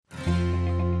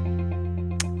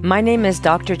My name is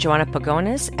Dr. Joanna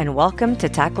Pagonis, and welcome to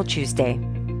Tackle Tuesday.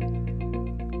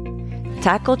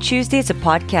 Tackle Tuesday is a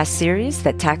podcast series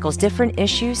that tackles different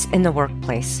issues in the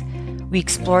workplace. We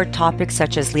explore topics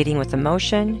such as leading with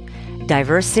emotion,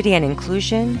 diversity and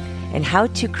inclusion, and how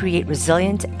to create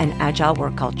resilient and agile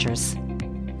work cultures.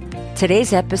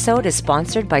 Today's episode is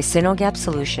sponsored by Synogap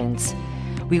Solutions.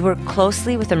 We work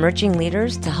closely with emerging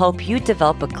leaders to help you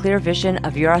develop a clear vision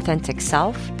of your authentic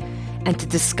self and to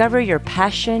discover your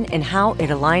passion and how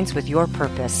it aligns with your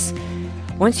purpose.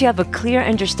 Once you have a clear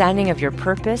understanding of your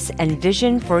purpose and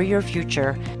vision for your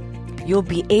future, you'll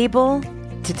be able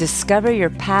to discover your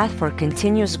path for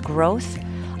continuous growth,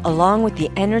 along with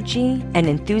the energy and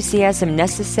enthusiasm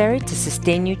necessary to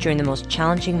sustain you during the most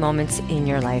challenging moments in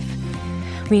your life.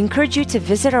 We encourage you to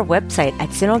visit our website at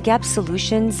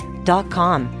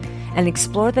synogapsolutions.com and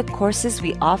explore the courses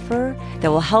we offer that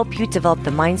will help you develop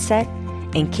the mindset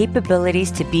and capabilities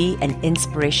to be an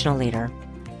inspirational leader.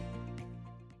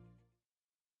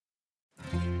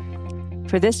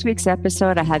 For this week's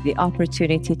episode, I had the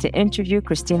opportunity to interview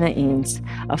Christina Eanes,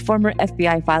 a former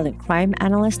FBI violent crime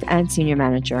analyst and senior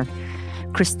manager.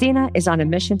 Christina is on a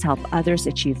mission to help others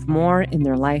achieve more in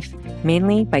their life,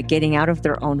 mainly by getting out of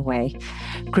their own way.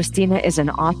 Christina is an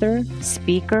author,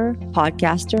 speaker,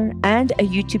 podcaster, and a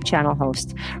YouTube channel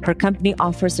host. Her company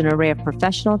offers an array of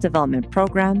professional development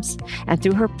programs, and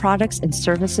through her products and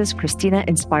services, Christina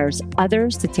inspires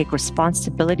others to take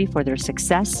responsibility for their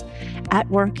success at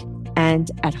work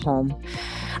and at home.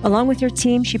 Along with her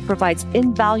team, she provides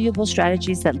invaluable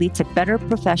strategies that lead to better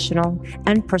professional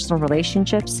and personal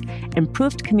relationships,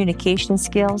 improved communication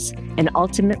skills, and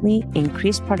ultimately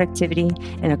increased productivity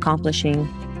in accomplishing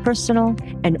personal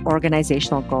and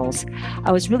organizational goals.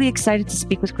 I was really excited to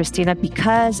speak with Christina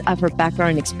because of her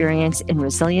background and experience in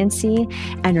resiliency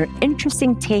and her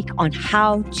interesting take on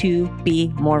how to be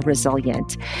more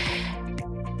resilient.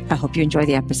 I hope you enjoy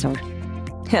the episode.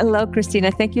 Hello,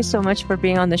 Christina. Thank you so much for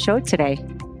being on the show today.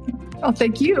 Oh,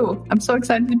 thank you. I'm so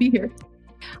excited to be here.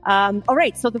 All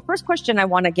right. So the first question I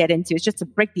want to get into is just to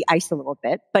break the ice a little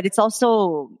bit, but it's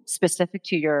also specific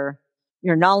to your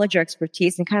knowledge, your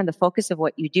expertise, and kind of the focus of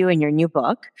what you do in your new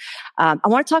book. I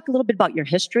want to talk a little bit about your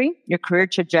history, your career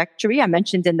trajectory. I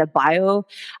mentioned in the bio,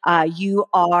 you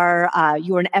are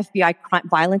an FBI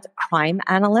violent crime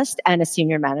analyst and a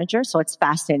senior manager. So it's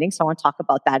fascinating. So I want to talk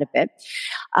about that a bit.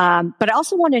 But I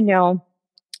also want to know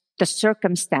the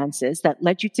circumstances that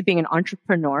led you to being an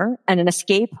entrepreneur and an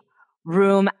escape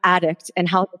room addict and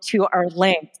how the two are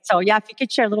linked. So yeah, if you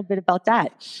could share a little bit about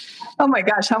that. Oh my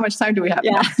gosh, how much time do we have?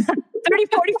 Yeah.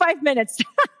 45 minutes.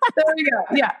 There we go.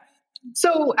 Yeah.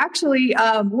 So actually,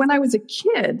 when I was a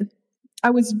kid,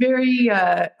 I was very,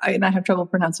 and I have trouble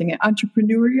pronouncing it,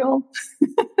 entrepreneurial.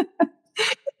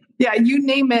 Yeah, you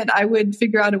name it, I would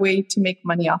figure out a way to make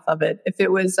money off of it. If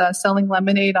it was selling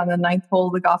lemonade on the 9th hole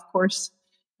of the golf course,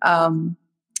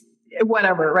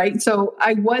 whatever, right? So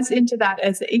I was into that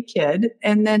as a kid,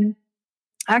 and then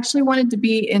I actually wanted to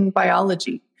be in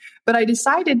biology. But I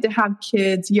decided to have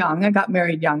kids young. I got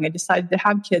married young. I decided to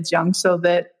have kids young so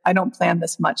that I don't plan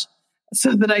this much,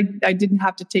 so that I didn't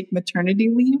have to take maternity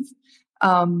leave.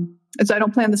 So I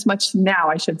don't plan this much now,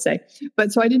 I should say.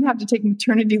 But so I didn't have to take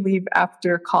maternity leave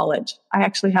after college. I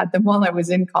actually had them while I was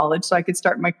in college so I could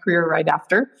start my career right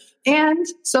after. And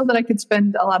so that I could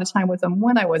spend a lot of time with them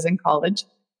when I was in college.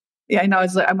 Yeah, I know.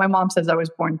 My mom says I was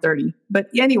born 30. But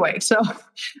anyway, so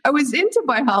I was into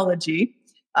biology.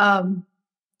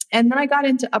 And then I got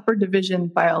into upper division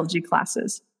biology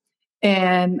classes.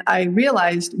 And I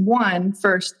realized,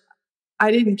 first,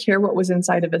 I didn't care what was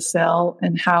inside of a cell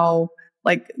and how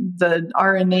like the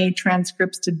RNA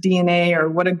transcripts to DNA or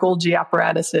what a Golgi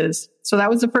apparatus is. So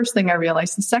that was the first thing I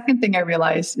realized. The second thing I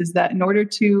realized is that in order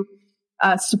to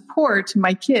support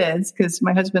my kids, because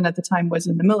my husband at the time was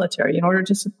in the military, in order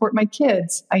to support my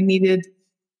kids, I needed,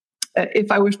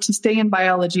 if I was to stay in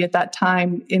biology at that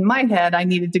time, in my head, I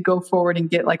needed to go forward and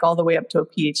get like all the way up to a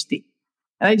PhD.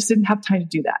 And I just didn't have time to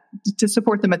do that, to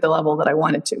support them at the level that I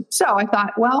wanted to. So I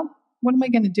thought, well, what am I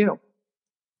going to do?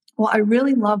 Well, I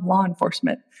really love law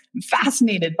enforcement. I'm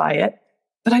fascinated by it,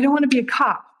 but I don't want to be a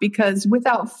cop because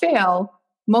without fail,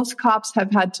 most cops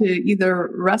have had to either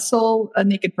wrestle a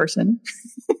naked person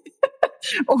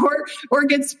or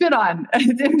get spit on.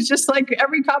 It was just like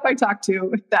every cop I talked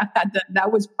to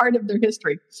that was part of their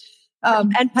history.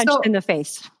 And punched in the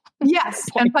face. Yes.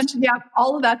 And punched, yeah,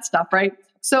 all of that stuff, right?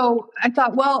 So I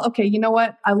thought, well, okay, you know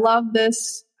what? I love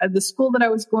this. The school that I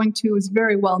was going to was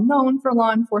very well known for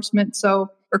law enforcement,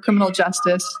 or criminal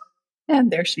justice. And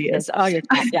there she is. Oh, your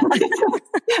cat, yeah.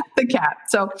 The cat.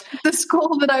 So the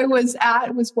school that I was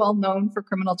at was well known for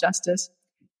criminal justice.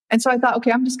 And so I thought,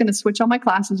 okay, I'm just going to switch all my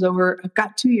classes over. I've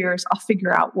got 2 years. I'll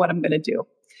figure out what I'm going to do.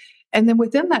 And then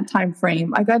within that time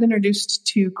frame, I got introduced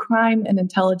to crime and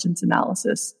intelligence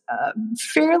analysis,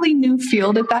 fairly new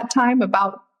field at that time,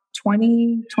 about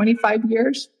 20, 25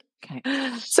 years. Okay.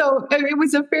 So it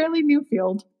was a fairly new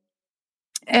field.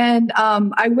 And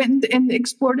I went and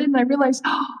explored it, and I realized,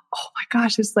 oh my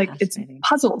gosh, it's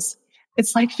puzzles.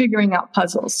 It's like figuring out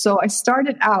puzzles. So I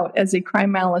started out as a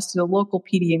crime analyst at a local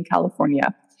PD in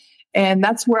California. And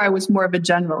that's where I was more of a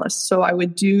generalist. So I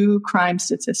would do crime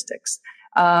statistics.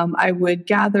 I would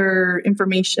gather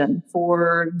information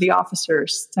for the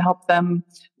officers to help them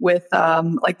with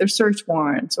like their search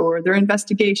warrants or their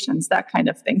investigations, that kind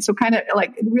of thing. So kind of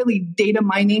like really data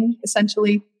mining,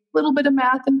 essentially, a little bit of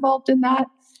math involved in that.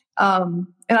 And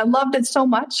I loved it so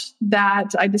much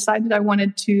that I decided I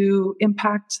wanted to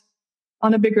impact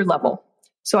on a bigger level.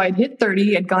 So I'd hit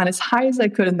 30, I'd gone as high as I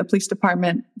could in the police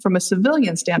department from a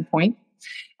civilian standpoint,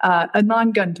 a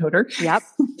non-gun toter. Yep.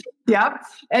 Yeah.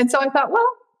 And so I thought, well,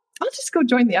 I'll just go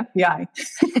join the FBI.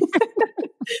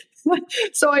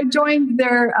 So I joined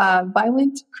their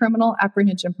Violent Criminal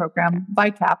Apprehension Program,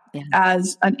 VICAP,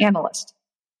 as an analyst.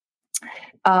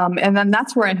 And then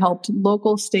that's where I helped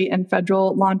local, state, and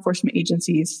federal law enforcement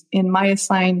agencies in my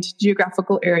assigned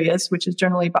geographical areas, which is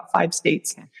generally about 5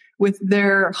 states, with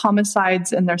their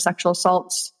homicides and their sexual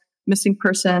assaults, missing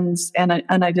persons, and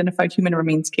unidentified human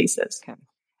remains cases. Okay.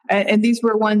 And these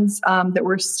were ones that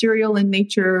were serial in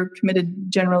nature, committed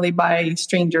generally by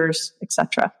strangers,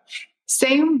 etc.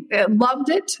 Same, loved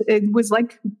it. It was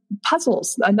like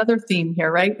puzzles, another theme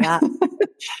here, right? Yeah.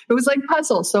 It was like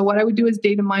puzzles. So what I would do is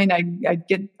data mine.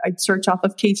 I'd search off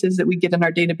of cases that we get in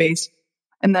our database,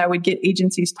 and then I would get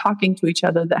agencies talking to each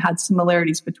other that had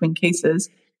similarities between cases,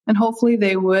 and hopefully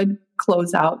they would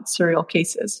close out serial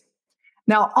cases.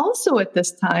 Now, also at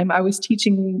this time, I was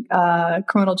teaching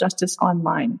criminal justice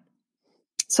online.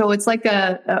 So it's like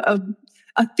a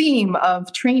theme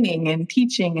of training and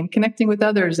teaching and connecting with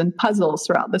others and puzzles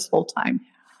throughout this whole time.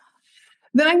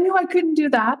 Then I knew I couldn't do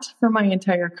that for my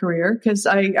entire career because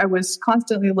I was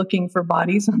constantly looking for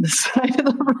bodies on the side of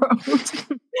the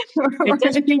road. It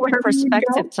does give you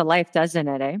perspective to life, doesn't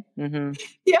it? Eh? Mm-hmm.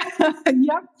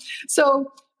 Yeah.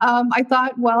 So I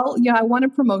thought, well, I want a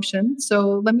promotion.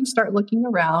 So let me start looking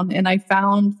around. And I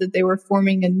found that they were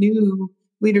forming a new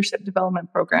leadership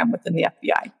development program within the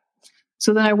FBI.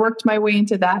 So then I worked my way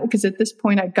into that because at this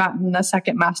point I'd gotten a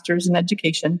second master's in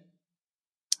education.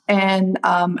 And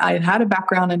I had a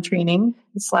background in training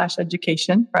 /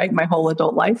 education, right? My whole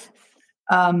adult life.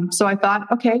 So I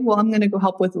thought, okay, well, I'm going to go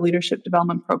help with the leadership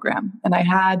development program. And I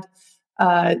had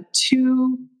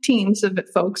 2 teams of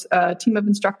folks, a team of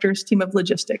instructors, team of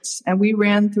logistics. And we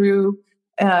ran through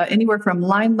anywhere from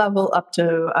line level up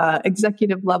to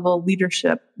executive level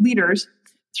leaders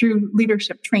through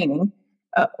leadership training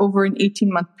over an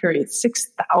 18-month period,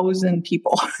 6,000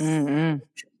 people. Mm-hmm.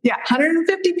 Yeah,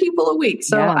 150 people a week.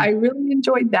 So I really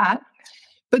enjoyed that.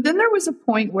 But then there was a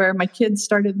point where my kids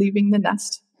started leaving the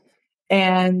nest.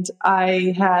 And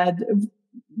I had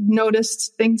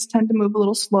noticed things tend to move a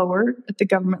little slower at the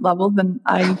government level than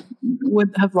I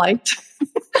would have liked.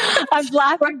 I'm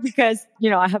laughing because,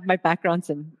 I have my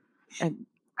backgrounds in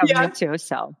government too,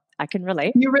 so I can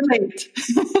relate. You relate.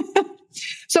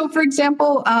 So, for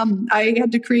example, I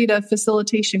had to create a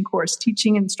facilitation course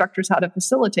teaching instructors how to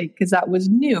facilitate because that was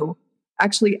new,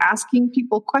 actually asking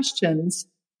people questions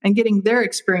and getting their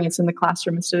experience in the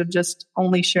classroom instead of just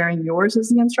only sharing yours as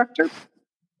the instructor.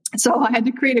 So I had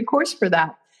to create a course for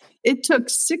that. It took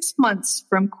 6 months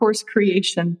from course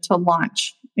creation to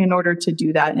launch in order to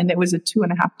do that. And it was a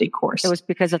 2.5-day course. It was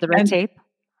because of the red tape?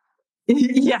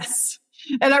 Yes.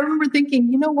 And I remember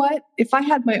thinking, you know what? If I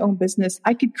had my own business,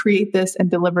 I could create this and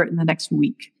deliver it in the next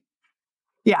week.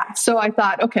 Yeah. So I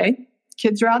thought, okay,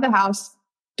 kids are out of the house.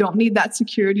 Don't need that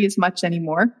security as much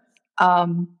anymore.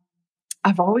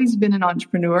 I've always been an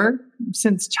entrepreneur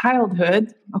since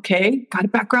childhood. Okay. Got a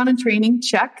background in training.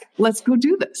 Check. Let's go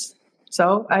do this.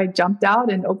 So I jumped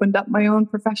out and opened up my own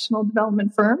professional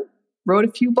development firm, wrote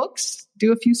a few books,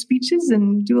 do a few speeches,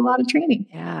 and do a lot of training.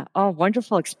 Yeah. Oh,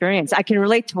 wonderful experience. I can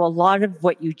relate to a lot of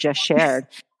what you just shared.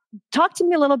 Talk to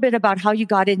me a little bit about how you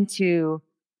got into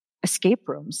escape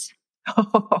rooms.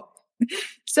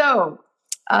 So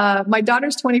my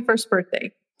daughter's 21st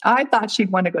birthday, I thought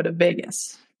she'd want to go to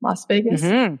Vegas, Las Vegas.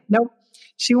 Mm-hmm. Nope.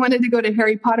 She wanted to go to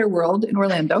Harry Potter World in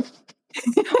Orlando.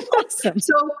 Awesome.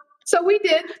 So we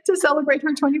did, to celebrate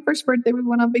her 21st birthday. We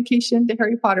went on vacation to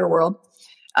Harry Potter World.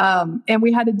 And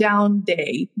we had a down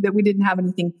day that we didn't have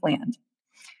anything planned.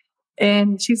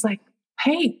 And she's like,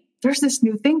 hey, there's this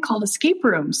new thing called escape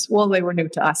rooms. Well, they were new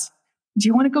to us. do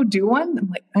you want to go do one? I'm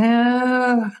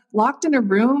like, locked in a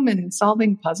room and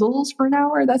solving puzzles for an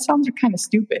hour? That sounds kind of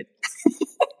stupid.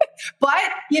 But,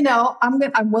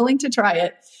 I'm willing to try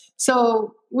it.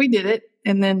 So we did it.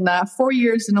 And then 4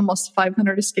 years and almost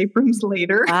 500 escape rooms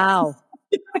later, wow,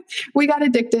 we got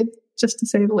addicted, just to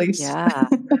say the least. Yeah.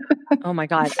 Oh my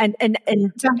God. And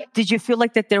did you feel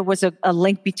like that there was a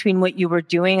link between what you were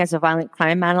doing as a violent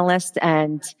crime analyst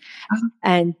and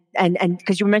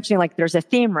because you were mentioning like there's a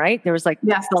theme, right? There was like,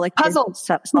 yes, like puzzles,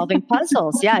 solving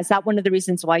puzzles. Yeah. Is that one of the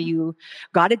reasons why you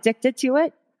got addicted to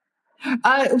it?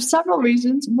 Several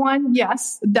reasons. One,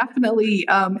 yes, definitely.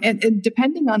 And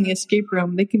depending on the escape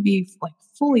room, they can be like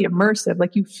fully immersive.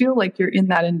 Like you feel like you're in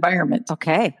that environment.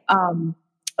 Okay.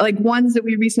 Like ones that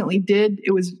we recently did,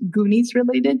 it was Goonies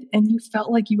related, and you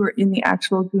felt like you were in the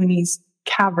actual Goonies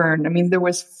cavern. I mean, there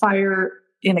was fire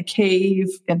in a cave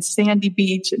and sandy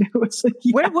beach, and it was like,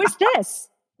 Where was this?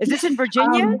 Is this in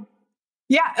Virginia?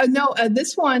 No,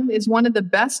 this one is one of the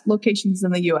best locations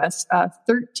in the U.S.,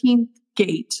 13th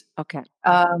Gate. Okay.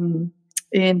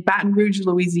 In Baton Rouge,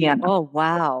 Louisiana. Oh,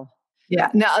 wow. Yeah.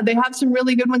 Now they have some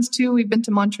really good ones too. We've been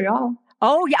to Montreal.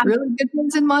 Oh, yeah. Really good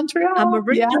ones in Montreal. I'm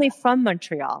originally from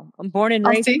Montreal. I'm born and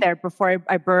raised there before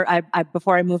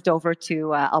I moved over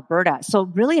to Alberta. So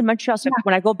really in Montreal. So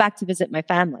when I go back to visit my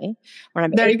family, when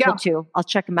I'm able to, I'll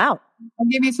check them out. I'll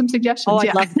give you some suggestions. Oh,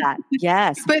 I love that.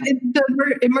 Yes. But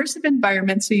the immersive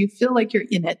environment, so you feel like you're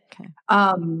in it. Okay.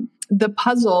 The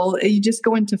puzzle, you just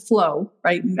go into flow,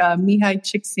 right? Mihai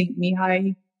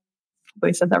Csikszentmihalyi,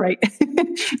 I said that right.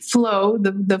 Flow,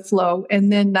 the flow.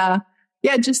 And then,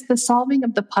 just the solving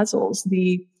of the puzzles,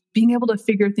 the being able to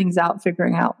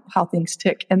figuring out how things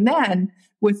tick. And then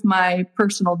with my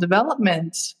personal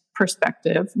development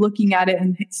perspective, looking at it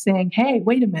and saying, hey,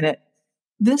 wait a minute.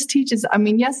 This teaches,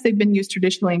 yes, they've been used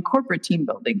traditionally in corporate team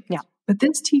building. Yeah. But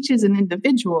this teaches an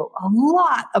individual a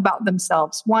lot about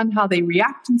themselves. One, how they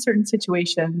react in certain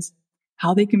situations,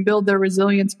 how they can build their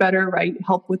resilience better, right?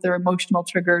 Help with their emotional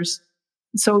triggers.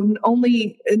 So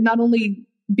not only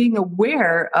being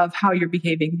aware of how you're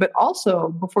behaving, but also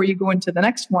before you go into the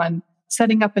next one,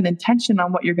 setting up an intention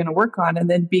on what you're going to work on and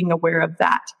then being aware of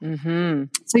that. Mm-hmm.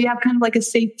 So you have kind of like a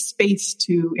safe space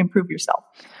to improve yourself.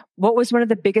 What was one of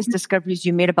the biggest discoveries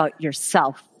you made about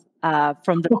yourself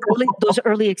from those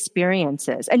early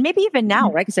experiences? And maybe even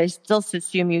now, right? Because I still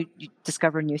assume you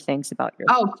discover new things about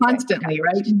yourself. Oh, constantly,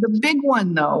 right? The big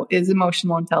one, though, is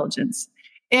emotional intelligence.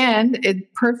 And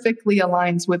it perfectly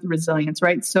aligns with resilience,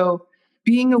 right? So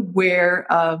being aware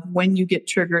of when you get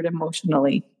triggered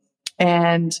emotionally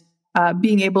and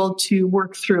being able to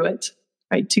work through it,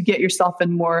 right? To get yourself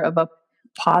in more of a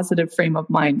positive frame of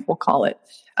mind, we'll call it.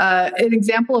 An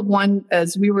example of one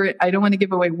as I don't want to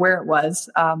give away where it was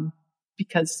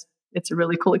because it's a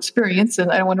really cool experience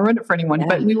and I don't want to ruin it for anyone,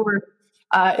 but we were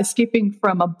escaping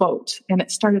from a boat and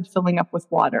it started filling up with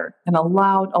water and a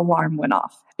loud alarm went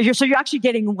off. So you're actually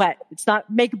getting wet. It's not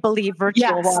make-believe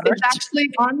virtual water. It's actually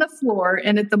on the floor.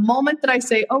 And at the moment that I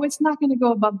say, oh, it's not going to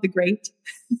go above the grate,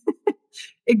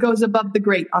 it goes above the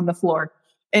grate on the floor.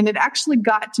 And it actually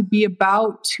got to be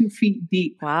about 2 feet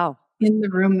deep. Wow. In the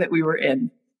room that we were in.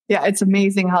 Yeah, it's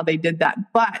amazing how they did that.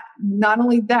 But not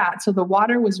only that, so the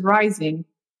water was rising,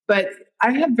 but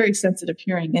I have very sensitive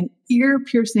hearing, an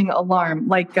ear-piercing alarm,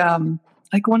 like one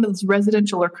of those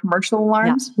residential or commercial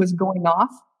alarms was going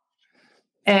off.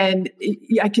 And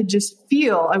I could just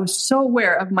feel, I was so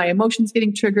aware of my emotions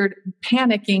getting triggered,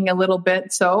 panicking a little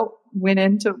bit. So went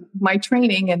into my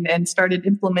training and started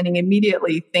implementing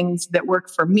immediately things that work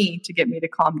for me to get me to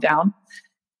calm down.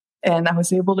 And I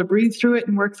was able to breathe through it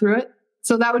and work through it.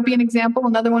 So that would be an example.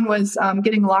 Another one was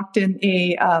getting locked in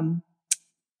a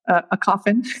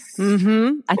coffin.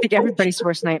 Mm-hmm. I think everybody's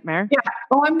worst nightmare. Yeah.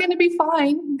 Oh, I'm going to be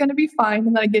fine. I'm going to be fine.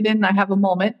 And then I get in and I have a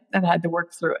moment and I had to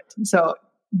work through it. So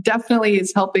definitely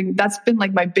is helping. That's been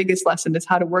like my biggest lesson is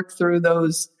how to work through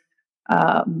those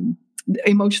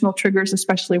emotional triggers,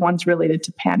 especially ones related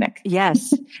to panic.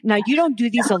 Yes. Now you don't do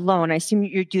these alone. I assume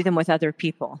you do them with other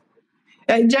people.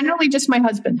 Generally just my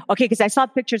husband. Okay. Because I saw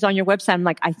pictures on your website. I'm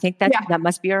like, I think that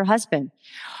must be your husband.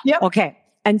 Yep. Okay.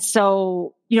 And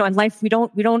so, in life, we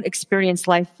don't experience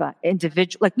life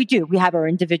individual, like we do. We have our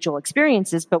individual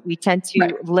experiences, but we tend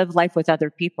to live life with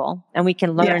other people and we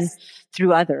can learn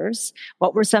through others.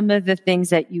 What were some of the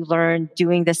things that you learned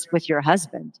doing this with your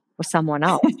husband, with someone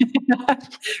else?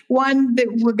 One, that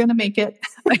we're going to make it.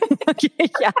 Okay,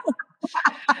 yeah.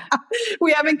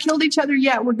 We haven't killed each other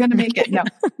yet. We're going to make it. No.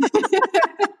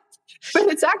 But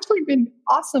it's actually been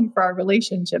awesome for our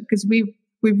relationship because we've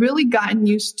really gotten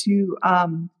used to,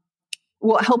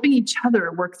 helping each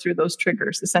other work through those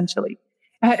triggers, essentially.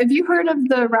 Have you heard of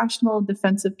the rational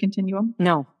defensive continuum?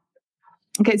 No.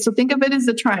 Okay, so think of it as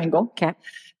a triangle. Okay.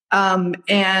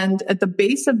 And at the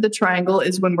base of the triangle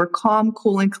is when we're calm,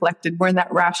 cool, and collected. We're in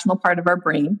that rational part of our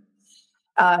brain.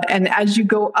 And as you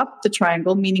go up the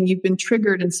triangle, meaning you've been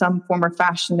triggered in some form or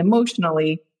fashion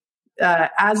emotionally,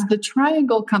 as the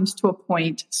triangle comes to a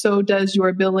point, so does your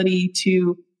ability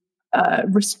to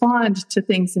respond to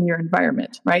things in your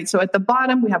environment, right? So at the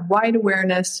bottom, we have wide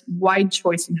awareness, wide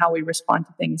choice in how we respond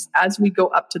to things. As we go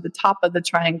up to the top of the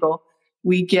triangle,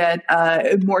 we get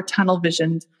more tunnel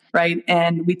visioned, right?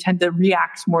 And we tend to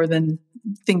react more than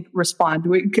respond.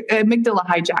 Amygdala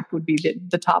hijack would be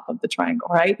the top of the triangle,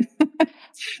 right?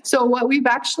 So what we've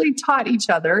actually taught each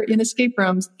other in escape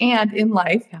rooms and in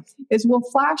life is we'll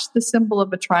flash the symbol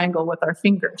of a triangle with our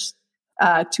fingers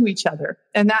to each other.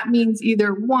 And that means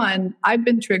either one, I've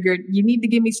been triggered. You need to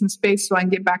give me some space so I can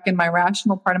get back in my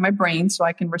rational part of my brain so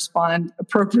I can respond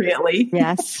appropriately.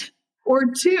 Yes. Or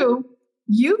two,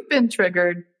 you've been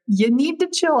triggered. You need to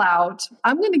chill out.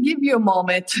 I'm going to give you a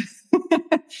moment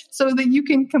so that you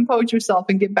can compose yourself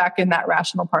and get back in that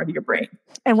rational part of your brain.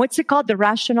 And what's it called? The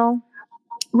rational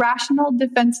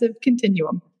defensive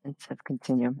continuum. Defensive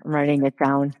continuum. I'm writing it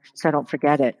down so I don't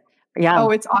forget it. Yeah. Oh,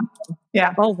 it's awesome.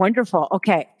 Yeah. Oh, wonderful.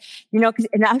 Okay. Because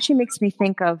it actually makes me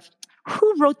think of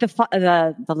who wrote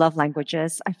the love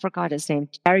languages. I forgot his name.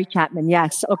 Gary Chapman.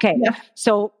 Yes. Okay. Yeah.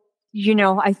 So,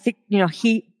 I think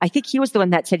he was the one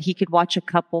that said he could watch a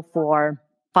couple for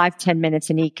 5-10 minutes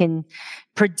and he can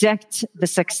predict the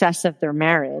success of their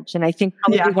marriage. And I think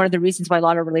probably one of the reasons why a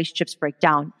lot of relationships break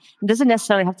down, it doesn't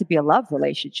necessarily have to be a love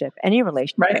relationship, any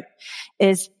relationship,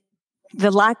 is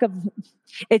the lack of,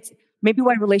 it's maybe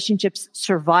why relationships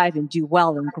survive and do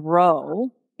well and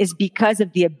grow is because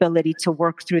of the ability to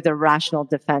work through the rational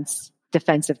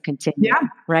defensive continuum,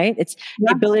 right? It's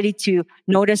the ability to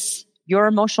notice your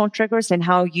emotional triggers and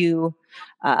how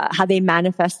they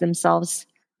manifest themselves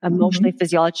emotionally,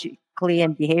 physiologically,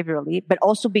 and behaviorally, but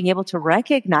also being able to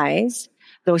recognize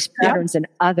those patterns in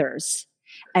others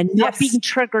and not being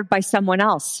triggered by someone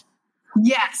else.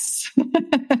 Yes.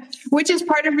 Which is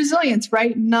part of resilience,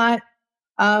 right? Not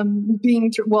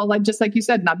just like you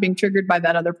said, not being triggered by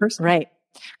that other person. Right.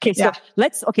 Okay. So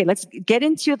let's get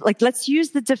into let's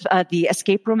use the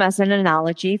escape room as an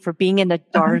analogy for being in the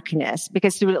darkness,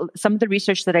 because through some of the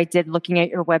research that I did looking at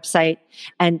your website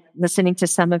and listening to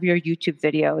some of your YouTube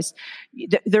videos,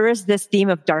 there is this theme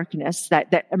of darkness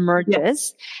that emerges.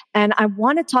 Yes. And I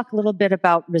want to talk a little bit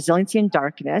about resiliency in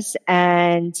darkness.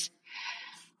 And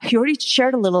you already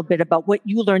shared a little bit about what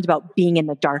you learned about being in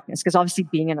the darkness, because obviously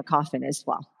being in a coffin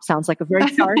sounds like a very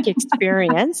dark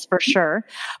experience for sure.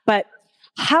 But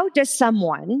how does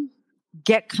someone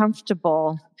get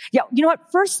comfortable? Yeah, you know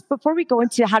what? First, before we go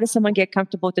into how does someone get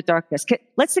comfortable with the darkness,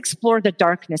 let's explore the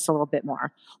darkness a little bit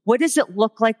more. What does it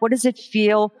look like? What does it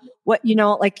feel?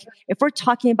 If we're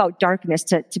talking about darkness,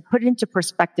 to put it into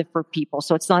perspective for people,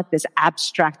 so it's not this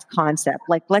abstract concept.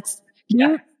 Can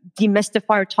you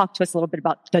demystify or talk to us a little bit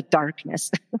about the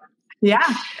darkness? Yeah.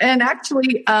 And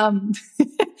actually,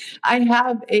 I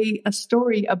have a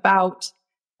story about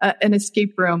an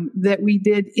escape room that we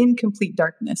did in complete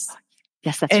darkness.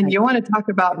 Yes, that's and right. You want to talk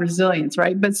about resilience,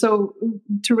 right? But so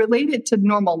to relate it to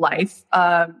normal life,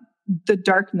 the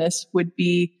darkness would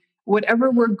be whatever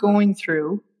we're going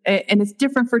through, and it's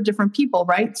different for different people,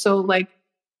 right? So like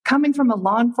coming from a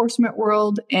law enforcement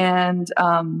world and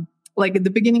like at the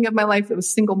beginning of my life, it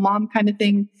was single mom kind of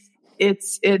thing.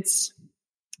 It's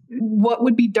what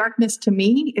would be darkness to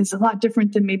me is a lot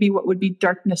different than maybe what would be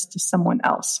darkness to someone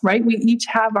else, right? We each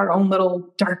have our own little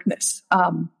darkness,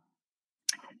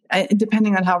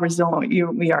 depending on how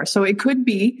resilient we are. So it could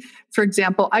be, for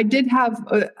example, I did have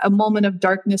a moment of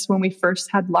darkness when we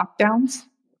first had lockdowns.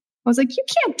 I was like, you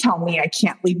can't tell me I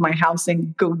can't leave my house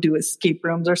and go do escape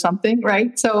rooms or something,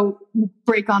 right? So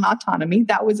break on autonomy.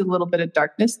 That was a little bit of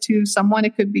darkness to someone.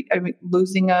 It could be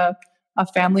losing a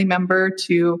family member,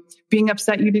 to being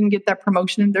upset you didn't get that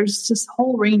promotion. There's this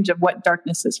whole range of what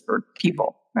darkness is for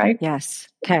people, right? Yes.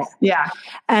 Okay. Yeah.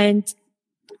 And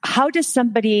how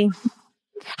should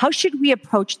we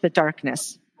approach the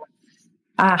darkness?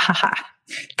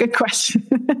 Good question.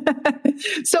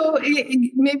 So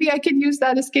maybe I could use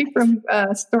that escape room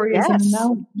story as an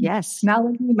analogy. Yes.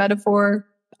 Analogy, metaphor.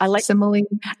 I like simile.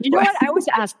 You know what? I always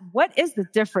ask, what is the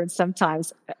difference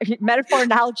sometimes? Metaphor,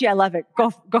 analogy, I love it. Go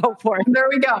for it. There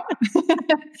we go.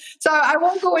 So I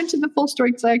won't go into the full story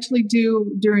because I actually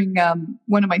do during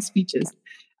one of my speeches.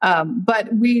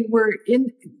 But we were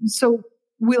so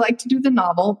we like to do the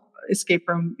novel escape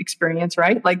room experience,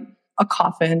 right? Like a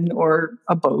coffin or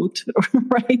a boat,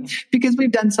 right? Because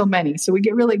we've done so many. So we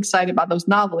get really excited about those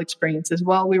novel experiences.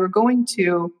 Well, we were going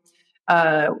to,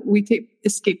 we take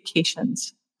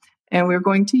escapecations, and we were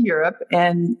going to Europe.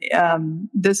 And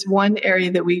this one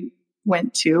area that we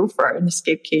went to for an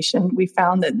escapecation, we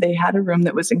found that they had a room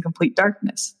that was in complete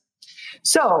darkness.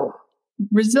 So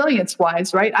resilience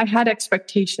wise, right? I had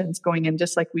expectations going in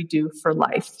just like we do for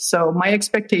life. So my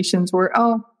expectations were,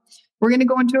 we're going to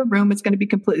go into a room. It's going to be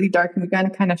completely dark, and we're going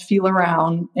to kind of feel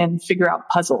around and figure out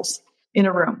puzzles in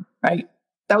a room, right?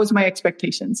 That was my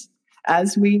expectations.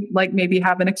 As we like maybe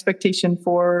have an expectation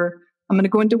for, I'm going to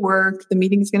go into work. The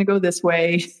meeting is going to go this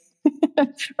way,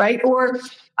 right? Or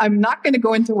I'm not going to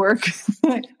go into work.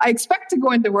 I expect to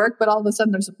go into work, but all of a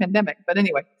sudden there's a pandemic. But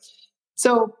anyway,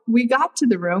 so we got to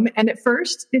the room, and at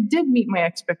first it did meet my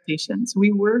expectations.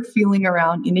 We were feeling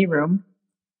around in a room,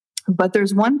 but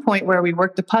there's one point where we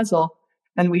worked a puzzle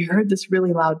and we heard this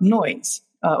really loud noise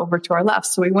over to our left.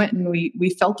 So we went and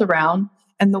we felt around,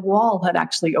 and the wall had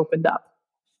actually opened up.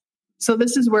 So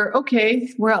this is where,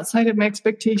 okay, we're outside of my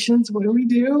expectations. What do we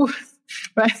do?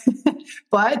 Right?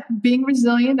 But being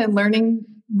resilient and learning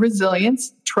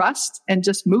resilience, trust, and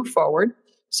just move forward.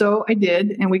 So I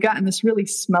did, and we got in this really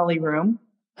smelly room.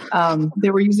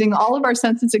 They were using all of our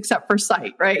senses except for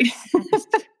sight, right?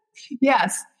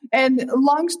 Yes. And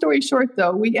long story short,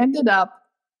 though, we ended up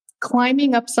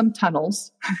climbing up some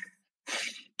tunnels,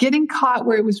 getting caught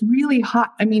where it was really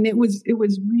hot. I mean, it was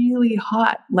really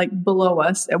hot, like below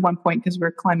us at one point, because we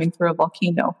were climbing through a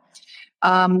volcano.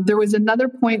 There was another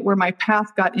point where my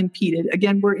path got impeded.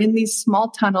 Again, we're in these small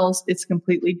tunnels. It's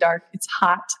completely dark. It's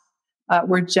hot.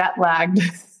 We're jet lagged.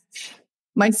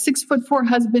 My 6'4"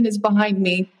 husband is behind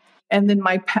me, and then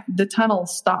the tunnel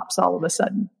stops all of a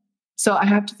sudden. So I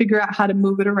have to figure out how to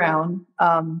move it around.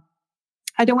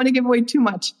 I don't want to give away too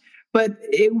much, but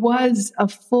it was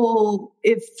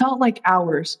it felt like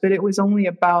hours, but it was only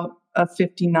about a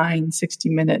 59,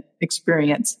 60-minute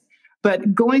experience.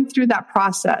 But going through that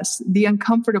process, the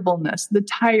uncomfortableness, the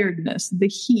tiredness, the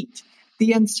heat,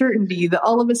 the uncertainty, that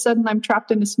all of a sudden I'm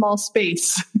trapped in a small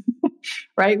space,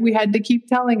 right? We had to keep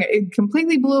telling it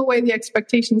completely blew away the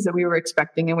expectations that we were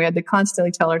expecting. And we had to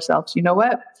constantly tell ourselves, you know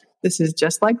what? This is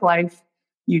just like life.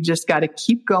 You just got to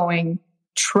keep going.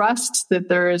 Trust that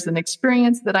there is an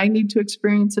experience that I need to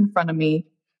experience in front of me.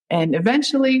 And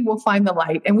eventually we'll find the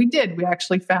light. And we did. We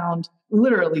actually found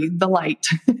literally the light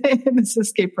in this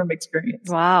escape room experience.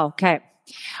 Wow. Okay.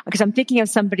 Because I'm thinking of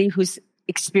somebody who's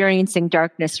experiencing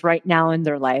darkness right now in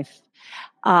their life.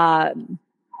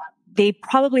 They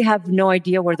probably have no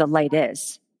idea where the light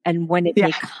is and when it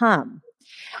may come.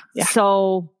 Yeah.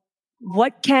 So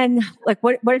what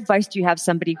advice do you have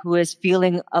somebody who is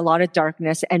feeling a lot of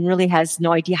darkness and really has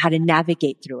no idea how to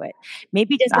navigate through it?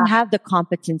 Maybe doesn't have the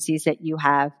competencies that you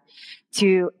have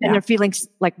and they're feeling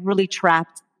like really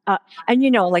trapped.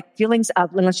 And like feelings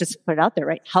of, let's just put it out there,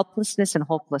 right? Helplessness and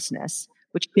hopelessness,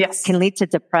 which can lead to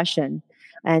depression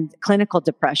and clinical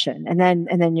depression. And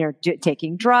then you're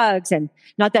taking drugs, and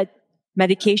not that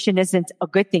medication isn't a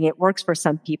good thing. It works for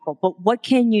some people, but what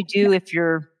can you do if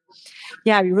you're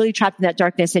really trapped in that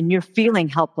darkness and you're feeling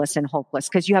helpless and hopeless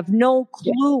because you have no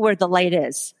clue where the light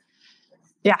is?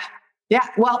 Yeah.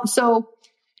 Well, so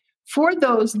for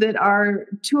those that are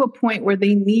to a point where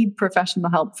they need professional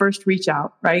help, first reach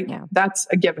out, right? Yeah. That's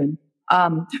a given.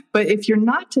 But if you're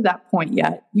not to that point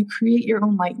yet, you create your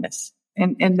own lightness.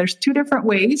 And there's two different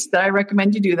ways that I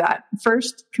recommend you do that.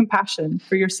 First, compassion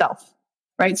for yourself,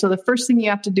 right? So the first thing you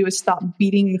have to do is stop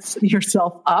beating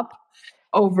yourself up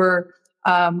over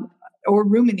or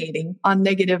ruminating on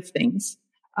negative things.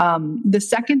 The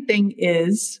second thing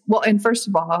is, and first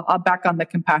of all, I'll back on the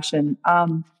compassion.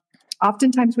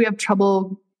 Oftentimes we have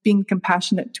trouble being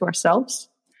compassionate to ourselves.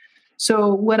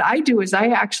 So what I do is I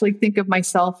actually think of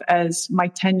myself as my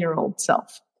 10-year-old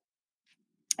self.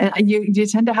 And you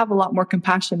tend to have a lot more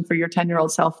compassion for your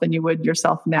 10-year-old self than you would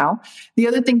yourself now. The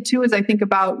other thing too is I think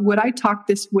about, would I talk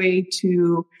this way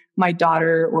to my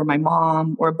daughter or my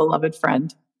mom or a beloved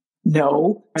friend?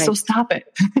 No. Right. So stop it.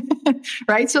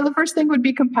 Right. So the first thing would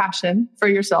be compassion for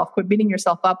yourself. Quit beating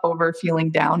yourself up over feeling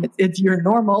down. You're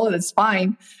normal. It's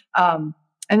fine. And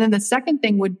then the second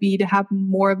thing would be to have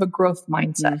more of a growth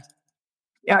mindset.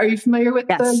 Mm. Are you familiar with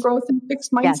the growth and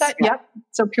fixed mindset? Yes. Yep.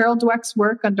 So Carol Dweck's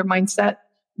work under mindset.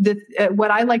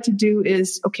 What I like to do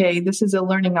is, okay, this is a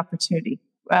learning opportunity.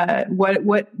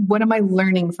 What am I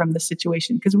learning from the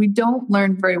situation? Because we don't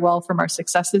learn very well from our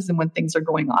successes and when things are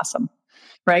going awesome.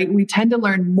 Right? We tend to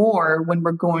learn more when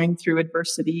we're going through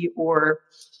adversity or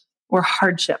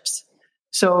hardships.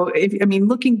 So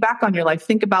looking back on your life,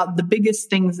 think about the biggest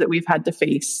things that we've had to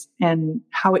face and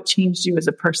how it changed you as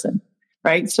a person.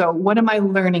 right? So what am I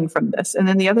learning from this? And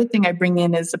then the other thing I bring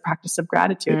in is the practice of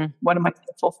gratitude. What am I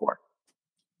thankful for?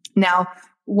 Now,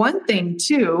 one thing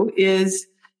too is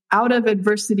out of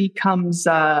adversity comes,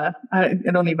 I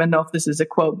don't even know if this is a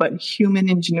quote, but human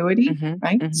ingenuity,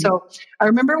 right? So I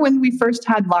remember when we first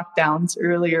had lockdowns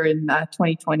earlier in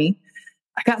 2020,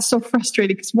 I got so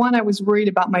frustrated because one, I was worried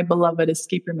about my beloved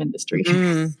escape room industry,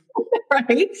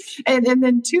 right? And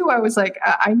then two, I was like,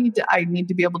 I need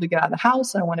to be able to get out of the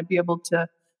house. I want to be able to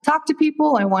talk to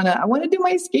people. I want to do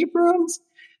my escape rooms.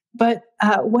 But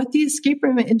what the escape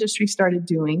room industry started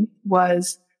doing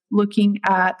was looking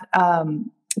at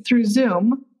through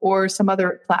Zoom or some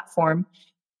other platform,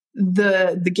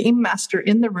 the game master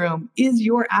in the room is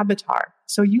your avatar.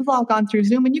 So you log on through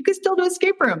Zoom and you can still do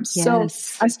escape rooms. Yes.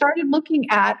 So I started looking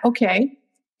at, okay,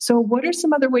 so what are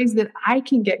some other ways that I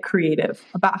can get creative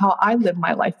about how I live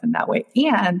my life in that way?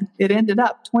 And it ended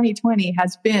up 2020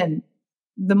 has been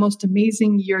the most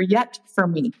amazing year yet for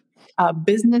me.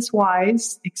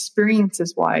 Business-wise,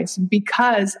 experiences-wise,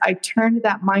 because I turned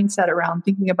that mindset around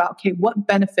thinking about, okay, what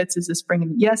benefits is this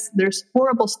bringing? Yes, there's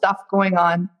horrible stuff going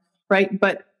on, right?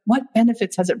 But what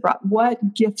benefits has it brought?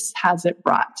 What gifts has it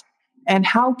brought? And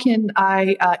how can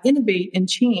I innovate and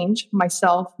change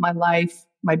myself, my life,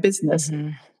 my business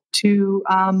to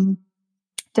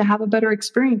have a better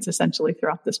experience essentially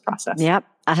throughout this process? Yep.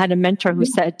 I had a mentor who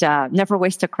said, never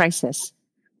waste a crisis.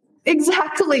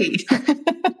 Exactly.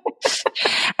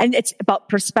 And it's about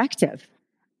perspective.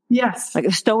 Yes. Like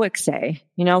the Stoics say,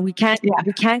 we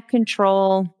can't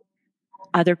control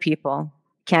other people,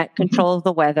 can't control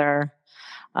the weather,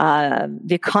 the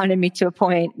economy to a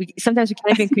point. Sometimes we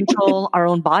can't even control our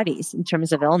own bodies in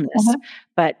terms of illness,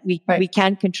 but we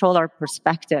can control our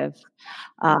perspective,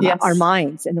 our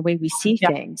minds and the way we see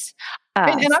things.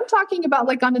 And I'm talking about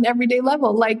like on an everyday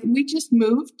level. Like we just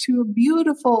moved to a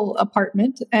beautiful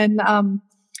apartment and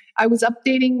I was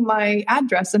updating my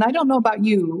address, and I don't know about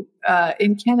you.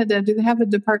 In Canada, do they have a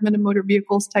Department of Motor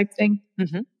Vehicles type thing?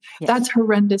 Yes. That's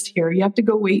horrendous here. You have to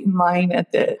go wait in line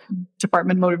at the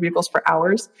Department of Motor Vehicles for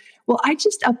hours. Well, I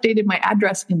just updated my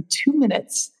address in 2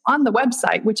 minutes on the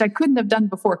website, which I couldn't have done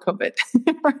before COVID.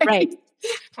 Right.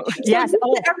 So yes. It's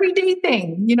an everyday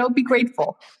thing, be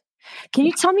grateful. Can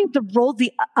you tell me the role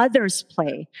the others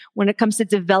play when it comes to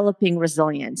developing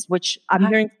resilience, which I'm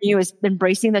hearing from you is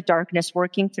embracing the darkness,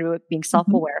 working through it, being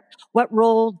self-aware. What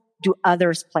role do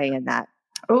others play in that?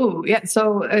 Oh, yeah.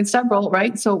 So several,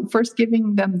 right? So first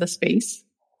giving them the space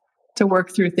to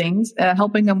work through things,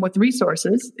 helping them with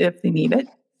resources if they need it.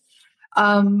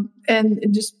 And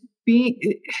just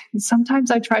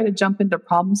sometimes I try to jump into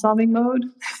problem solving mode.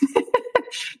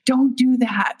 Don't do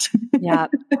that. Yeah.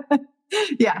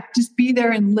 Yeah, just be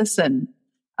there and listen.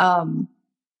 Well,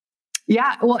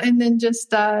 and then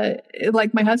just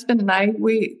like my husband and I,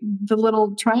 the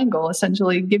little triangle,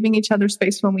 essentially giving each other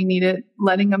space when we need it,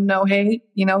 letting them know, hey,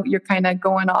 you're kind of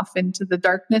going off into the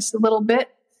darkness a little bit.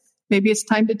 Maybe it's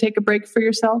time to take a break for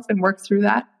yourself and work through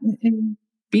that and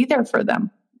be there for them.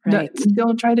 Right.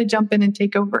 Don't try to jump in and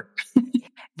take over.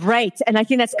 Right. And I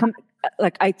think that's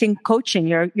I think coaching,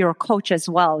 you're a coach as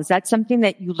well. Is that something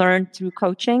that you learned through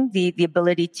coaching? The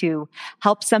ability to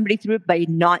help somebody through it by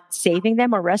not saving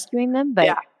them or rescuing them,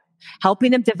 but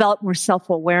helping them develop more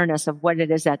self-awareness of what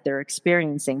it is that they're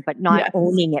experiencing, but not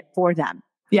owning it for them.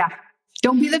 Yeah.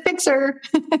 Don't be the fixer.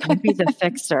 Don't be the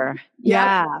fixer.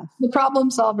 Yeah. The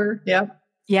problem solver. Yep.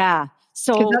 Yeah.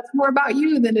 So that's more about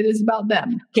you than it is about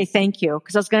them. Okay, thank you.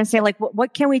 Because I was going to say,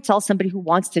 what can we tell somebody who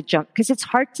wants to jump? Because it's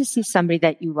hard to see somebody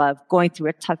that you love going through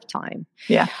a tough time.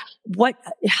 Yeah.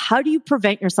 How do you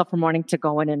prevent yourself from wanting to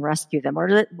go in and rescue them?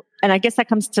 And I guess that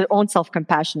comes to own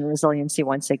self-compassion and resiliency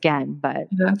once again. But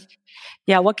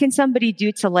what can somebody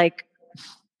do to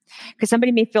because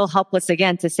somebody may feel helpless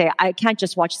again to say, I can't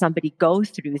just watch somebody go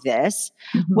through this.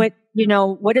 What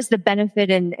is the benefit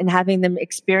in having them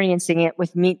experiencing it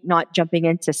with me not jumping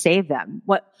in to save them?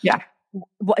 What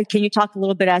can you talk a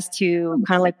little bit as to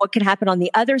kind of what can happen on the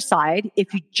other side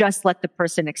if you just let the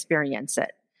person experience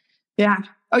it? Yeah.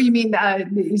 Oh, you mean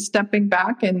stepping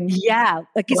back and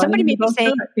somebody may be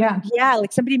saying,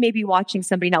 somebody may be watching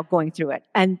somebody now going through it,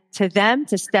 and to them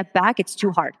to step back, it's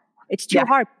too hard. It's too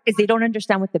hard because they don't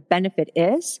understand what the benefit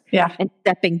is. Yeah. And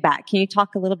stepping back. Can you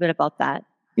talk a little bit about that?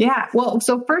 Yeah. Well,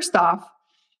 so first off,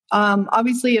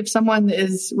 obviously if someone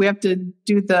we have to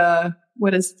do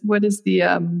what is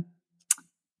the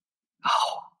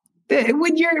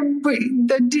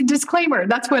disclaimer,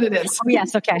 that's what it is. Oh,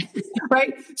 yes. Okay.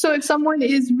 Right. So if someone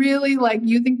is really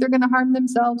you think they're going to harm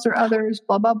themselves or others,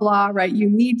 blah, blah, blah, right. You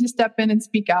need to step in and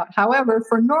speak out. However,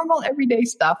 for normal everyday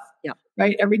stuff,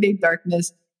 right. Everyday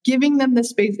darkness, giving them the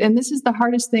space. And this is the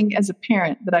hardest thing as a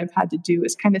parent that I've had to do,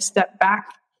 is kind of step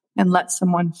back and let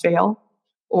someone fail,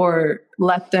 or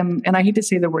let them, and I hate to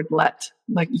say the word let,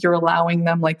 like you're allowing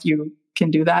them, like you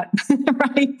can do that,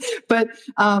 right? But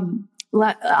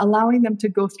allowing them to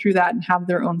go through that and have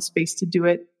their own space to do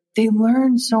it. They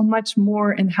learn so much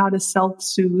more in how to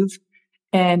self-soothe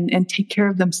and take care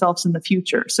of themselves in the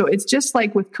future. So it's just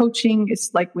like with coaching,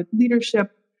 it's like with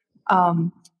leadership.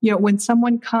 When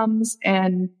someone comes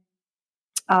and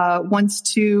wants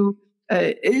to,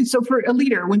 so for a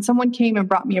leader, when someone came and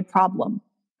brought me a problem,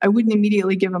 I wouldn't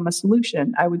immediately give them a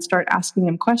solution. I would start asking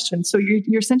them questions. So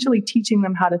you're essentially teaching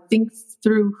them how to think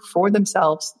through for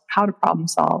themselves, how to problem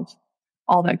solve,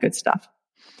 all that good stuff.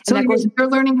 So they're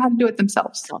learning how to do it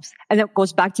themselves. And that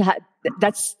goes back to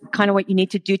that's kind of what you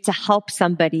need to do to help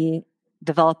somebody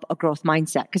develop a growth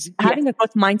mindset. Because having a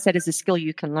growth mindset is a skill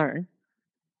you can learn,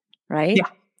 right? Yeah.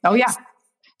 Oh, yeah.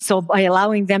 So by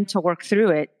allowing them to work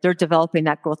through it, they're developing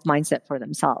that growth mindset for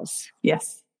themselves.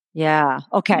 Yes. Yeah.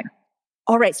 Okay.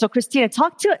 All right. So Christina,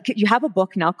 you have a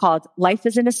book now called Life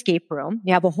is an Escape Room.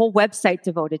 You have a whole website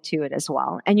devoted to it as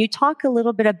well. And you talk a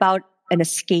little bit about an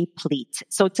escape-lete.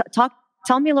 So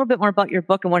tell me a little bit more about your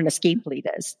book and what an escape-lete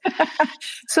is.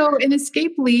 So an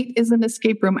escape-lete is an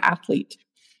escape room athlete,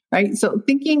 right? So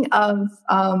thinking of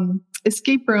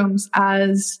escape rooms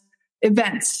as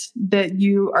events that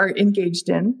you are engaged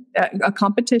in, a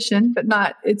competition,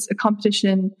 but it's a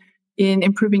competition in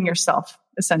improving yourself,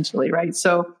 essentially, right?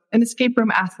 So an escape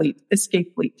room athlete,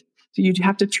 escape-lete. So you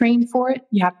have to train for it.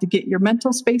 You have to get your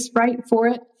mental space right for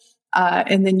it.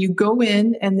 And then you go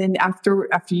in, and then after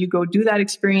you go do that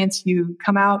experience, you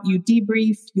come out, you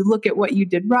debrief, you look at what you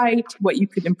did right, what you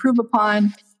could improve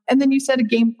upon, and then you set a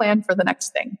game plan for the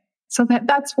next thing. So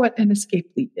that's what an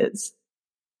escape-lete is.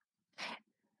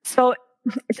 So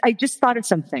I just thought of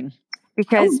something,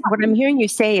 because what I'm hearing you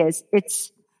say is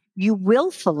you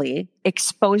willfully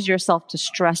expose yourself to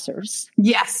stressors.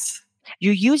 Yes.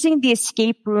 You're using the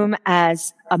escape room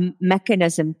as a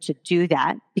mechanism to do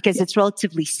that because it's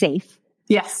relatively safe.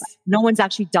 Yes. No one's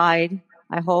actually died,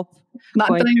 I hope. Not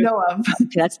that I know of. Okay,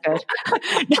 that's good.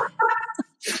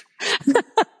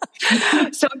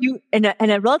 So you, in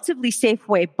a relatively safe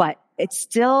way, but it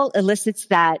still elicits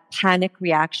that panic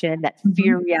reaction, that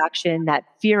fear reaction, that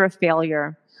fear of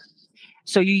failure.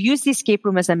 So you use the escape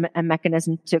room as a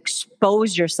mechanism to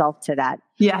expose yourself to that.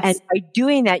 Yes. And by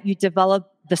doing that, you develop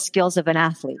the skills of an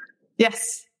athlete.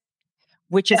 Yes.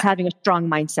 Which is having a strong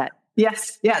mindset.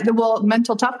 Yes. Yeah.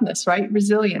 Mental toughness, right?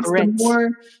 Resilience. Grit.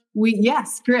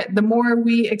 Grit. The more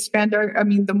we expand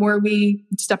the more we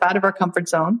step out of our comfort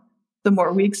zone, the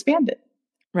more we expand it.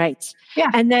 Right.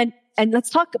 Yeah. And let's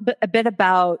talk a bit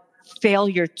about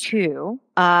failure too.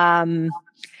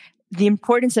 The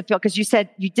importance of failure, because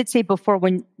you did say before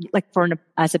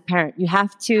as a parent, you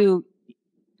have to,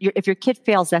 if your kid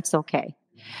fails, that's okay.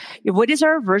 What is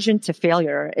our aversion to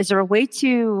failure? Is there a way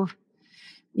to,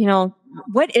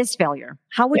 what is failure?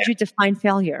 How would you define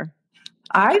failure?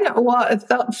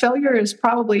 Failure is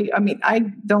probably, I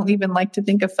don't even like to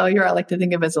think of failure. I like to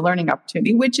think of it as a learning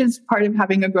opportunity, which is part of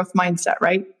having a growth mindset,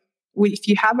 right? If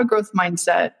you have a growth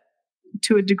mindset,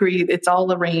 to a degree, it's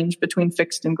all a range between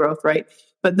fixed and growth, right?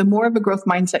 But the more of a growth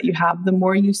mindset you have, the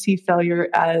more you see failure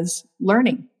as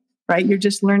learning, right? You're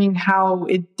just learning how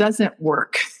it doesn't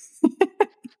work.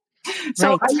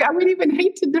 So right. I would even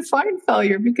hate to define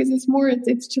failure because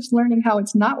it's just learning how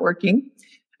it's not working.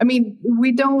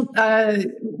 We don't,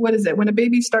 what is it? When a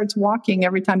baby starts walking,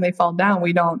 every time they fall down,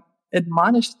 we don't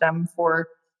admonish them for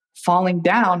falling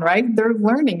down, right? They're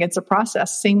learning. It's a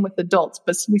process. Same with adults,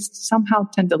 but we somehow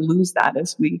tend to lose that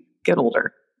as we get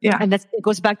older. Yeah. And it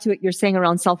goes back to what you're saying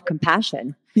around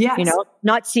self-compassion. Yes.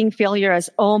 Not seeing failure as,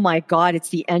 oh my God, it's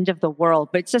the end of the world,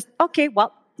 but it's just, okay,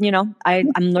 well,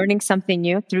 I'm learning something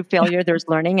new through failure. There's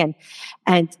learning. And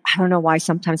I don't know why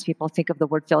sometimes people think of the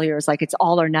word failure as like it's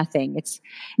all or nothing. It's,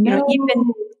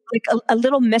 even like a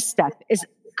little misstep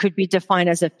could be defined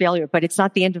as a failure, but it's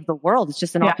not the end of the world. It's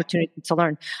just an opportunity to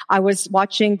learn. I was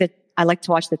watching I like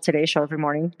to watch the Today Show every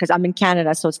morning because I'm in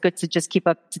Canada. So it's good to just keep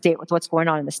up to date with what's going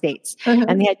on in the States. Mm-hmm.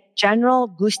 And they had General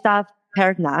Gustav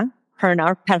Perna, I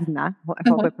hope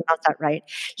I pronounced that right.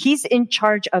 He's in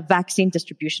charge of vaccine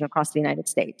distribution across the United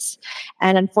States.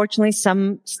 And unfortunately,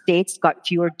 some states got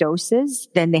fewer doses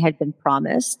than they had been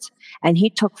promised. And he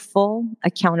took full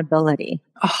accountability.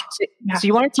 So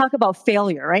you want to talk about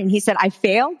failure, right? And he said, I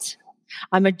failed.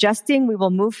 I'm adjusting. We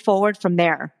will move forward from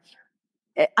there.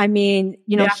 He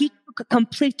took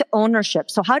complete ownership.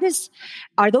 So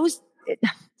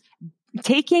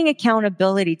taking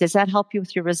accountability, does that help you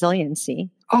with your resiliency?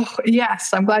 Oh,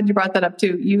 yes. I'm glad you brought that up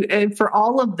too. For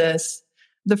all of this,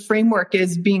 the framework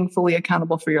is being fully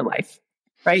accountable for your life,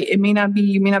 right? You may not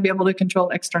be able to control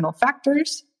external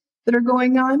factors that are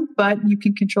going on, but you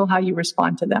can control how you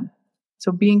respond to them.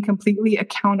 So being completely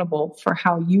accountable for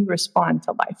how you respond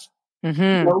to life.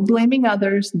 Mm-hmm. No blaming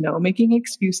others, no making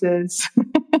excuses.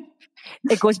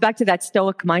 It goes back to that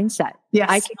stoic mindset. Yes.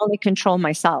 I can only control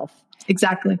myself.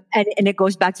 Exactly. And it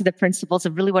goes back to the principles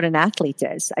of really what an athlete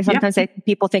is. I sometimes say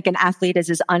people think an athlete is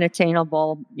this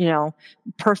unattainable,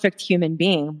 perfect human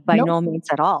being. By no means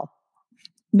at all.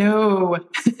 No.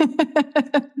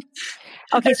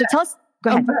 Okay, so tell us,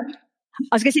 go ahead.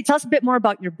 I was going to say, tell us a bit more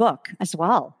about your book as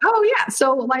well. Oh, yeah.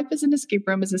 So Life is an Escape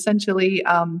Room is essentially,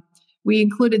 we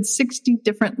included 60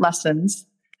 different lessons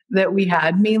that we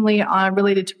had, mainly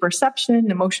related to perception,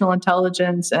 emotional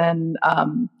intelligence, and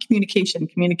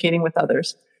communicating with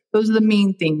others. Those are the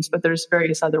main themes, but there's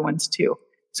various other ones too.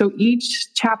 So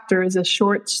each chapter is a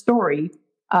short story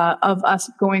of us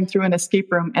going through an escape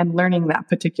room and learning that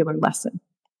particular lesson.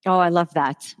 Oh, I love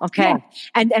that. Okay. Yeah.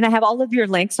 And I have all of your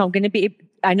links. So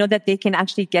I know that they can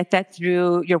actually get that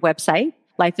through your website,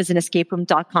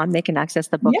 lifeisAnescaperoom.com. They can access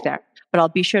the book there. But I'll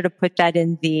be sure to put that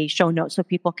in the show notes so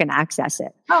people can access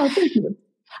it. Oh, thank you.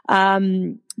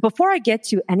 Before I get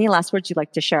to any last words you'd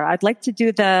like to share, I'd like to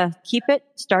do the keep it,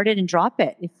 start it, and drop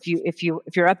it if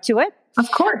you're up to it. Of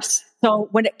course. So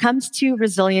when it comes to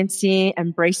resiliency,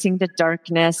 embracing the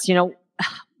darkness,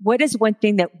 what is one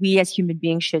thing that we as human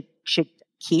beings should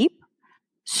keep,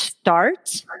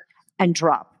 start, and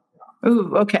drop?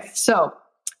 Ooh, okay. So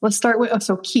let's start with,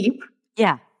 keep.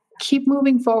 Yeah. Keep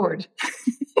moving forward.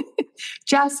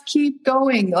 Just keep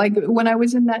going. Like when I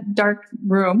was in that dark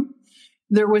room,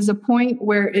 there was a point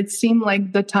where it seemed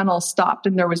like the tunnel stopped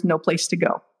and there was no place to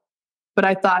go. But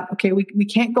I thought, okay, we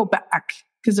can't go back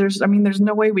because there's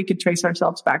no way we could trace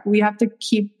ourselves back. We have to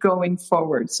keep going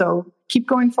forward. So keep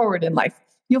going forward in life.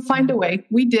 You'll find a way.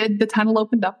 We did. The tunnel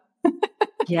opened up.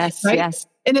 Yes, right? Yes.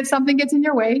 And if something gets in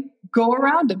your way, go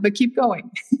around it, but keep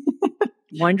going.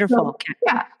 Wonderful.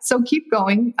 So keep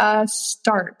going.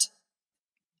 Start.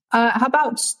 How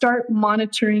about start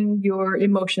monitoring your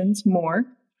emotions more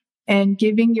and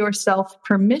giving yourself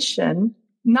permission,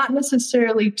 not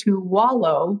necessarily to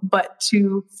wallow, but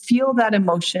to feel that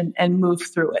emotion and move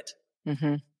through it.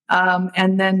 Mm-hmm.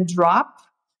 And then drop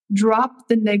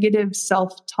the negative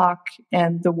self-talk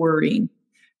and the worrying,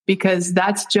 because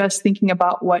that's just thinking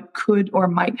about what could or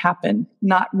might happen,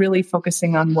 not really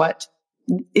focusing on what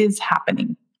is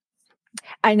happening.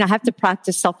 And I have to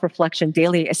practice self-reflection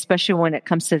daily, especially when it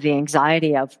comes to the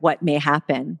anxiety of what may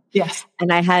happen. Yes.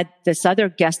 And I had this other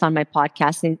guest on my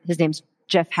podcast, and his name's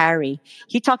Jeff Harry.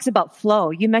 He talks about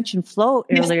flow. You mentioned flow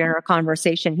earlier in our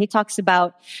conversation. He talks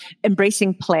about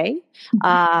embracing play.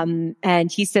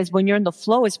 And he says when you're in the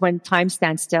flow is when time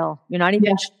stands still. You're not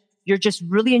even, you're just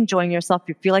really enjoying yourself.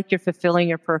 You feel like you're fulfilling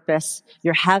your purpose.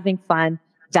 You're having fun.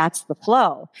 That's the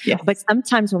flow. Yes. But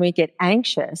sometimes when we get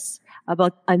anxious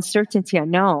about uncertainty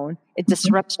unknown, it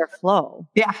disrupts our flow.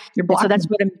 Yeah. You're blocking. So that's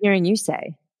what I'm hearing you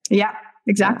say. Yeah,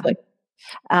 exactly.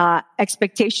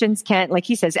 Expectations can't, like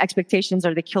he says, expectations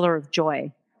are the killer of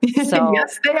joy. So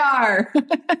yes, they are.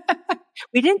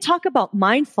 We didn't talk about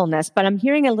mindfulness, but I'm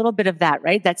hearing a little bit of that,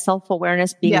 right? That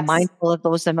self-awareness, being mindful of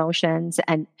those emotions.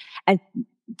 And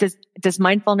does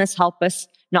mindfulness help us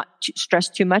not stress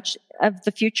too much of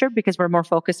the future because we're more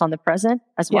focused on the present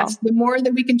as well? Yes, the more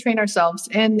that we can train ourselves.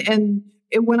 And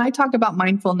when I talk about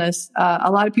mindfulness,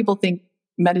 a lot of people think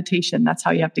meditation, that's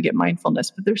how you have to get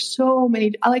mindfulness. But there's so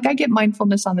many, I get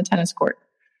mindfulness on the tennis court,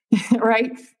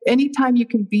 right? Anytime you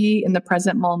can be in the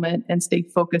present moment and stay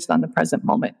focused on the present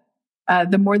moment.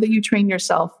 The more that you train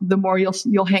yourself, the more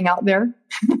you'll hang out there.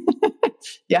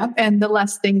 Yeah. And the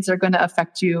less things are going to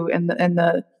affect you and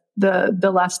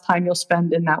the less time you'll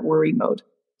spend in that worry mode.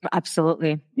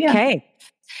 Absolutely. Yeah. Okay.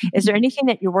 Is there anything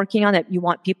that you're working on that you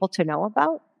want people to know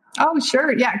about? Oh,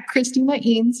 sure. Yeah.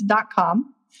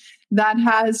 ChristinaEanes.com. That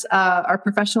has our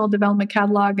professional development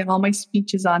catalog and all my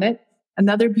speeches on it.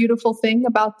 Another beautiful thing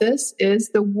about this is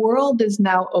the world is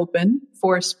now open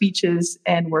for speeches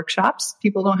and workshops.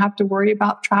 People don't have to worry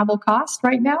about travel costs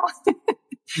right now.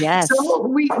 Yes. So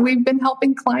we've been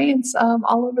helping clients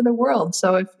all over the world.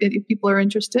 So if people are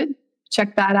interested,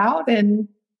 check that out and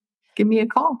give me a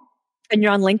call. And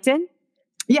you're on LinkedIn?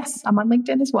 Yes, I'm on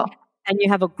LinkedIn as well. And you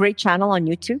have a great channel on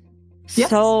YouTube? Yes.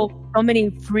 So many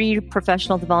free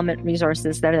professional development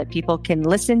resources there that people can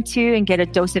listen to and get a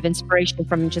dose of inspiration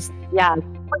from a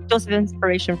dose of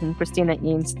inspiration from Christina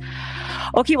Eanes.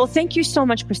 Okay, well, thank you so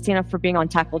much, Christina, for being on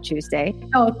Tackle Tuesday.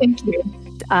 Oh, thank you.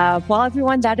 Well,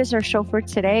 everyone, that is our show for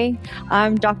today.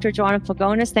 I'm Dr. Joanna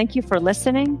Pagonis. Thank you for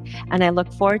listening, and I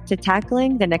look forward to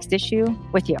tackling the next issue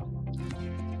with you.